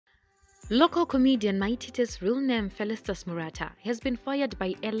Local comedian Maitite's real name, Felicitas Murata, has been fired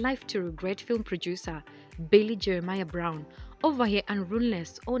by a Life to Regret film producer, Bailey Jeremiah Brown, over her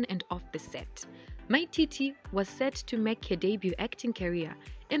unruliness on and off the set. Maititi was set to make her debut acting career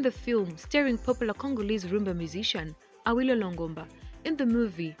in the film starring popular Congolese rumba musician Awilo Longomba in the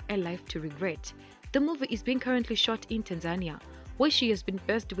movie A Life to Regret. The movie is being currently shot in Tanzania, where she has been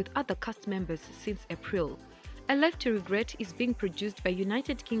based with other cast members since April. A Life to Regret is being produced by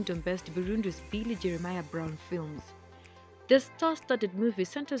United Kingdom-based Burundi's Bailey Jeremiah Brown Films. The star-studded movie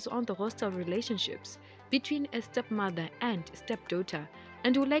centers on the hostile relationships between a stepmother and stepdaughter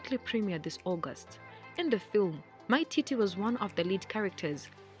and will likely premiere this August. In the film, Maititi was one of the lead characters,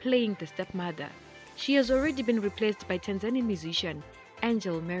 playing the stepmother. She has already been replaced by Tanzanian musician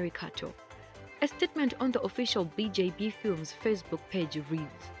Angel Mary Kato. A statement on the official BJB Films Facebook page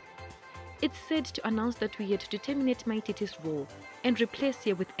reads, "It's said to announce that we had to terminate Maititi's role and replace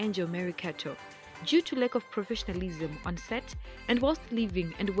her with Angel Mary Kato due to lack of professionalism on set and whilst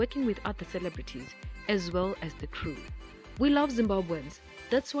living and working with other celebrities as well as the crew. We love Zimbabweans,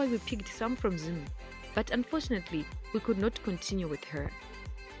 that's why we picked some from Zim, but unfortunately we could not continue with her.